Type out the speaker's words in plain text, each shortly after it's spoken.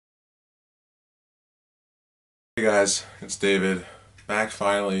Hey guys, it's David, back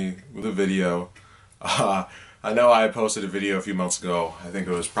finally with a video. I know I posted a video a few months ago. I think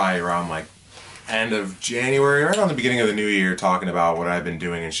it was probably around like end of January, right on the beginning of the new year, talking about what I've been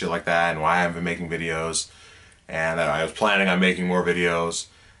doing and shit like that and why I haven't been making videos. And I was planning on making more videos,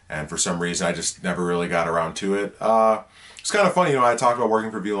 and for some reason I just never really got around to it. It's kind of funny, you know, I talked about working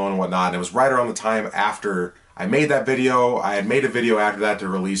for VLONE and whatnot, and it was right around the time after I made that video. I had made a video after that to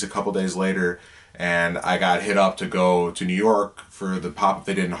release a couple days later, and I got hit up to go to New York for the pop-up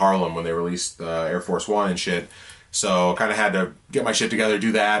they did in Harlem when they released Air Force One and shit. So kind of had to get my shit together,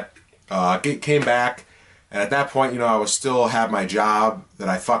 do that. Came back, and at that point, you know, I was still have my job that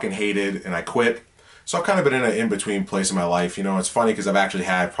I fucking hated, and I quit. So I've kind of been in an in-between place in my life. You know, it's funny because I've actually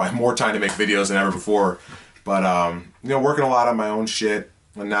had probably more time to make videos than ever before. But, you know, working a lot on my own shit,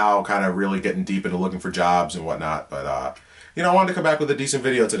 and now kind of really getting deep into looking for jobs and whatnot. But, you know, I wanted to come back with a decent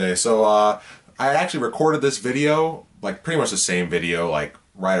video today. So, I actually recorded this video, like pretty much the same video, like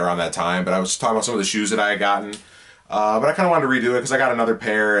right around that time. But I was talking about some of the shoes that I had gotten. But I kind of wanted to redo it because I got another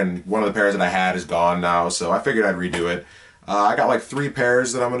pair, and one of the pairs that I had is gone now. So I figured I'd redo it. I got like 3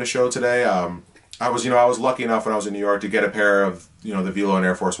 pairs that I'm going to show today. I was lucky enough when I was in New York to get a pair of, you know, the VLONE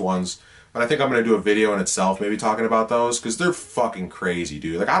Air Force Ones. But I think I'm going to do a video in itself, maybe talking about those, because they're fucking crazy,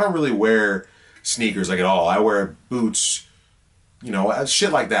 dude. Like, I don't really wear sneakers, like, at all. I wear boots, you know,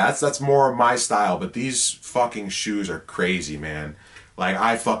 shit like that. That's more my style, but these fucking shoes are crazy, man. Like,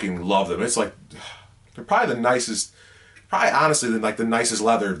 I fucking love them. It's like, they're probably the nicest, honestly, like, the nicest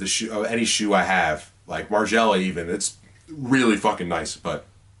leather of any shoe I have. Like, Margiela even. It's really fucking nice, but...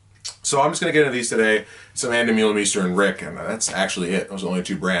 So I'm just going to get into these today, some Demeulemeester and Rick, and that's actually it. Those are the only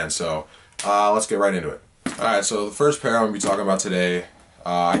 2 brands, so let's get right into it. Alright, so the first pair I'm going to be talking about today,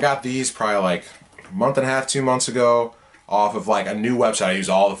 I got these probably like a month and a half, 2 months ago, off of like a new website I use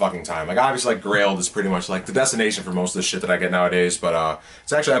all the fucking time. Like, obviously, like, Grailed is pretty much like the destination for most of the shit that I get nowadays, but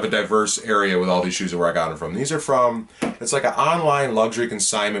it's actually, I have a diverse area with all these shoes and where I got them from. These are from, it's like an online luxury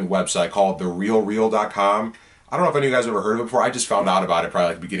consignment website called therealreal.com. I don't know if any of you guys have ever heard of it before. I just found out about it probably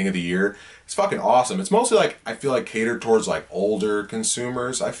like the beginning of the year. It's fucking awesome. It's mostly like, I feel like catered towards like older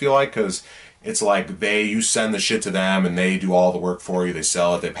consumers, I feel like, because it's like you send the shit to them and they do all the work for you. They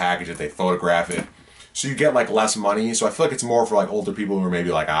sell it, they package it, they photograph it. So you get like less money. So I feel like it's more for like older people who are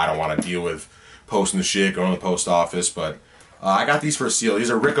maybe like, I don't want to deal with posting the shit, going to the post office. But I got these for a steal. These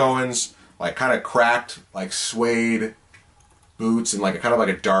are Rick Owens, like kind of cracked, like suede boots and like kind of like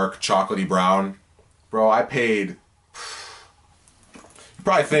a dark chocolatey brown. Bro, I paid, you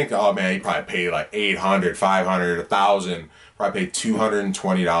probably think, oh man, you probably paid like $800, $500, $1,000. Probably paid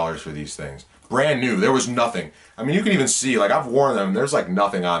 $220 for these things. Brand new, there was nothing. I mean, you can even see, like, I've worn them, there's like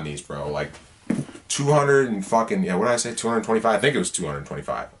nothing on these, bro. Like, 200 and fucking, yeah, what did I say, 225? I think it was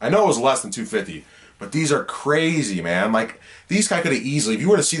 225. I know it was less than 250, but these are crazy, man. Like, these guys could have easily, if you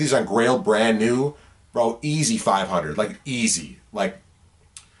were to see these on Grailed brand new, bro, easy 500, like, easy. Like,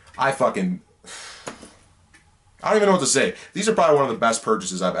 I don't even know what to say. These are probably one of the best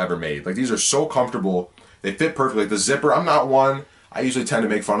purchases I've ever made. Like, these are so comfortable. They fit perfectly. Like, the zipper, I'm not one. I usually tend to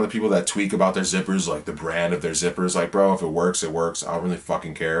make fun of the people that tweak about their zippers, like the brand of their zippers. Like, bro, if it works, it works. I don't really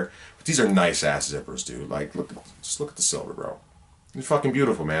fucking care. But these are nice-ass zippers, dude. Like, just look at the silver, bro. They're fucking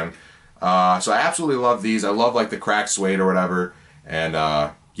beautiful, man. So I absolutely love these. I love, like, the cracked suede or whatever. And,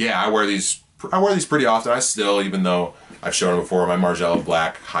 yeah, I wear these pretty often. I still, even though I've shown them before, my Margiela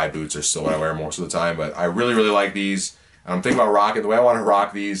black high boots are still what I wear most of the time, but I really, really like these. And I'm thinking about rocking, the way I want to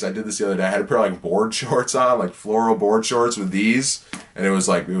rock these, I did this the other day, I had a pair of like board shorts on, like floral board shorts with these, and it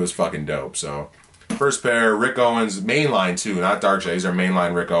was fucking dope. So, first pair, Rick Owens, mainline too, not dark shade, these are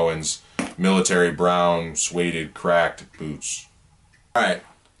mainline Rick Owens, military brown, suede, cracked boots. Alright,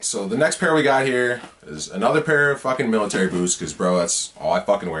 so the next pair we got here is another pair of fucking military boots, because bro, that's all I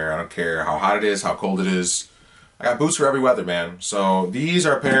fucking wear. I don't care how hot it is, how cold it is. I got boots for every weather, man. So these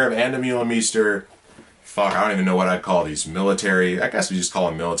are a pair of Demeulemeester, fuck, I don't even know what I'd call these, military, I guess we just call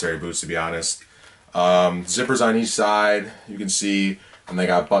them military boots to be honest. Zippers on each side, you can see, and they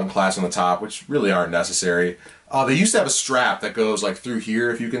got button clasps on the top, which really aren't necessary. They used to have a strap that goes like through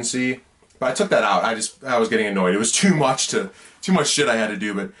here, if you can see, but I took that out. I was getting annoyed. It was too much shit I had to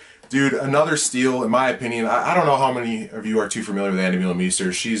do, but dude, another steal, in my opinion. I don't know how many of you are too familiar with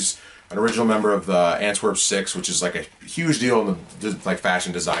Demeulemeester. She's an original member of the Antwerp 6, which is like a huge deal in the like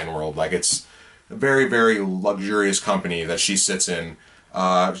fashion design world. Like, it's a very, very luxurious company that she sits in.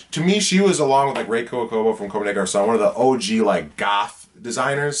 To me, she was, along with like Ray Kokobo from Copenhagen Garçon, one of the OG like goth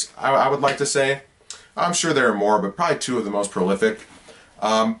designers, I would like to say. I'm sure there are more, but probably 2 of the most prolific.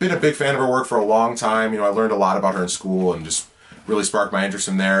 Been a big fan of her work for a long time. You know, I learned a lot about her in school and just really sparked my interest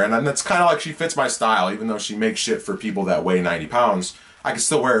in there. And that's kind of like she fits my style, even though she makes shit for people that weigh 90 pounds. I can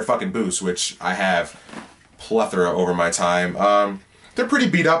still wear her fucking boots, which I have plethora over my time. They're pretty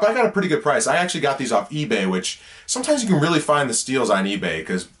beat up, but I got a pretty good price. I actually got these off eBay, which sometimes you can really find the steals on eBay,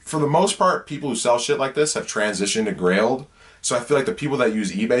 because for the most part, people who sell shit like this have transitioned to grailed. So I feel like the people that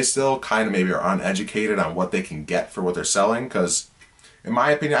use eBay still kind of maybe are uneducated on what they can get for what they're selling, because in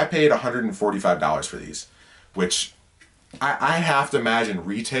my opinion, I paid $145 for these, which I have to imagine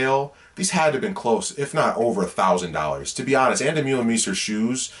retail, these had to have been close, if not over $1,000. To be honest, Demeulemeester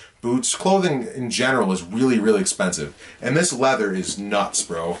shoes, boots, clothing in general is really, really expensive. And this leather is nuts,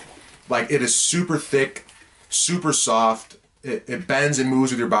 bro. Like, it is super thick, super soft. It bends and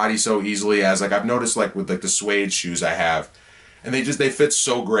moves with your body so easily, as like I've noticed like with like the suede shoes I have. And they fit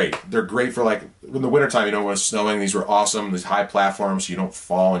so great. They're great for like, in the wintertime, you know, when it's snowing, these were awesome. These high platforms, so you don't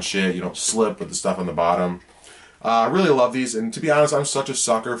fall and shit, you don't slip with the stuff on the bottom. I really love these, and to be honest, I'm such a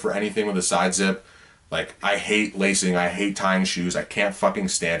sucker for anything with a side zip. Like, I hate lacing, I hate tying shoes, I can't fucking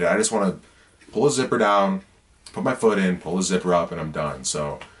stand it. I just want to pull a zipper down, put my foot in, pull the zipper up, and I'm done.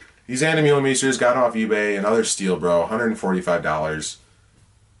 So, these Demeulemeesters got off eBay, another steal, bro, $145.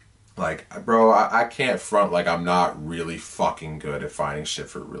 Like, bro, I can't front like I'm not really fucking good at finding shit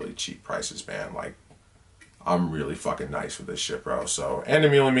for really cheap prices, man. Like, I'm really fucking nice with this shit, bro. So,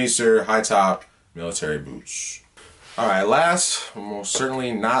 Demeulemeester, high top, military boots. Alright, last, most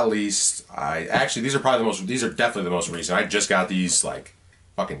certainly not least, these are definitely the most recent. I just got these, like,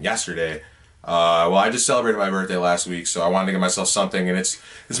 fucking yesterday. Well, I just celebrated my birthday last week, so I wanted to get myself something, and it's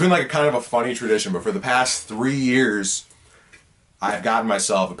been like a kind of a funny tradition, but for the past 3 years, I've gotten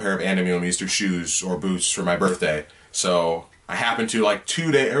myself a pair of Demeulemeester shoes or boots for my birthday. So, I happened to, like,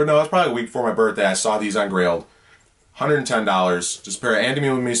 it was probably a week before my birthday, I saw these on Grailed. $110, just a pair of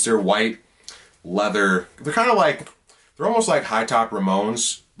Demeulemeester white leather. They're kind of like, they're almost like high top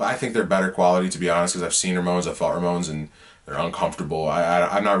Ramones, but I think they're better quality, to be honest, because I've seen Ramones, I've felt Ramones, and they're uncomfortable.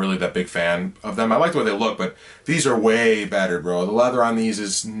 I'm not really that big fan of them. I like the way they look, but these are way better, bro. The leather on these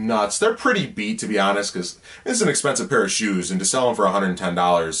is nuts. They're pretty beat, to be honest, because it's an expensive pair of shoes, and to sell them for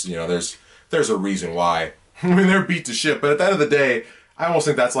 $110, you know, there's a reason why. I mean, they're beat to shit, but at the end of the day, I almost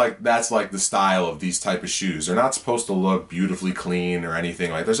think that's like the style of these type of shoes. They're not supposed to look beautifully clean or anything.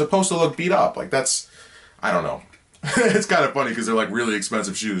 Like, they're supposed to look beat up. Like, I don't know. It's kind of funny because they're like really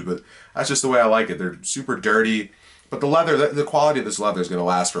expensive shoes, but that's just the way I like it. They're super dirty, but the leather, the quality of this leather is going to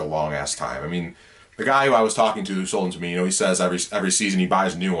last for a long ass time. I mean, the guy who I was talking to who sold them to me, you know, he says every season he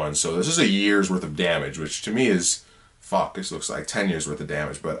buys new ones. So this is a year's worth of damage, which to me is, fuck, this looks like 10 years worth of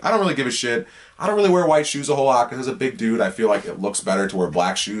damage. But I don't really give a shit. I don't really wear white shoes a whole lot because as a big dude, I feel like it looks better to wear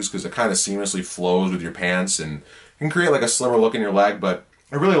black shoes because it kind of seamlessly flows with your pants and can create like a slimmer look in your leg. But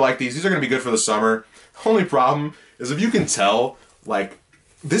I really like these. These are going to be good for the summer. The only problem is if you can tell, like,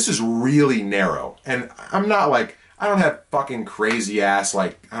 this is really narrow. And I'm not like, I don't have fucking crazy ass,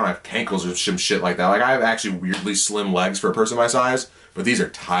 like, I don't have cankles or some shit like that. Like, I have actually weirdly slim legs for a person my size, but these are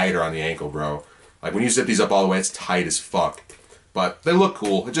tighter on the ankle, bro. Like, when you zip these up all the way, it's tight as fuck. But they look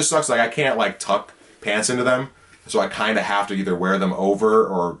cool. It just sucks, like, I can't, like, tuck pants into them. So I kind of have to either wear them over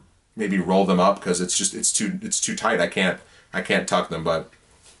or maybe roll them up because it's too tight. I can't tuck them. But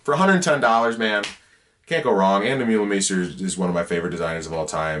for $110, man, can't go wrong. Demeulemeester is one of my favorite designers of all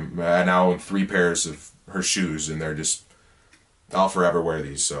time. I now own 3 pairs of her shoes, and they're just, I'll forever wear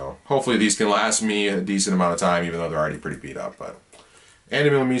these. So hopefully these can last me a decent amount of time, even though they're already pretty beat up. But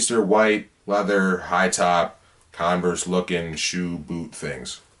Demeulemeester, white, leather, high top, Converse looking shoe boot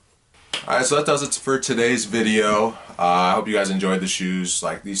things. Alright, so that does it for today's video. I hope you guys enjoyed the shoes.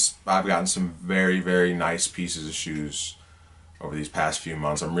 Like these, I've gotten some very, very nice pieces of shoes over these past few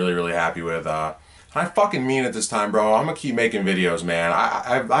months. I'm really, really happy with. I fucking mean it this time, bro. I'm gonna keep making videos, man.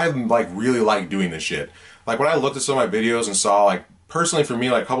 I like really like doing this shit. Like when I looked at some of my videos and saw, like, personally for me,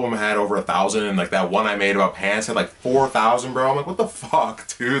 like a couple of them had over 1,000, and like that one I made about pants had like 4,000, bro. I'm like, what the fuck,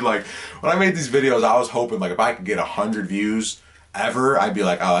 dude? Like when I made these videos, I was hoping like if I could get 100 views ever, I'd be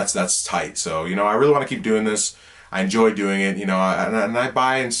like, oh, that's tight. So, you know, I really want to keep doing this. I enjoy doing it, you know, and I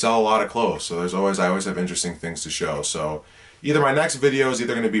buy and sell a lot of clothes. So I always have interesting things to show. So either my next video is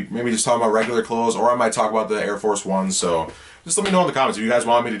either going to be maybe just talking about regular clothes, or I might talk about the Air Force Ones. So just let me know in the comments if you guys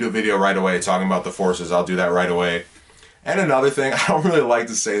want me to do a video right away talking about the forces. I'll do that right away. And another thing, I don't really like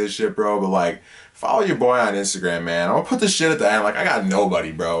to say this shit, bro, but like, follow your boy on Instagram, man. I'm gonna put this shit at the end. Like, I got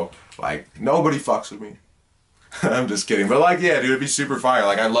nobody, bro. Like, nobody fucks with me. I'm just kidding. But like, yeah, dude, it'd be super fire.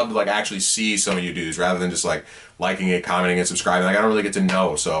 Like, I'd love to like actually see some of you dudes rather than just like liking it, commenting, and subscribing. Like, I don't really get to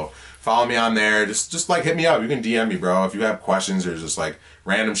know. So follow me on there. Just like hit me up. You can DM me, bro. If you have questions or just like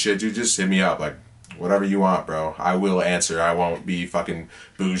random shit, dude, just hit me up. Like, whatever you want, bro. I will answer. I won't be fucking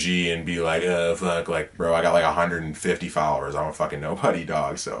bougie and be like, fuck, like, bro, I got like 150 followers. I'm a fucking nobody,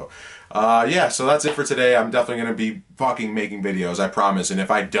 dog. So, yeah, so that's it for today. I'm definitely going to be fucking making videos, I promise. And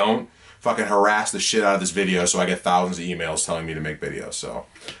if I don't, fucking harass the shit out of this video so I get thousands of emails telling me to make videos. So,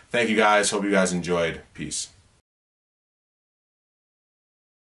 thank you guys. Hope you guys enjoyed. Peace.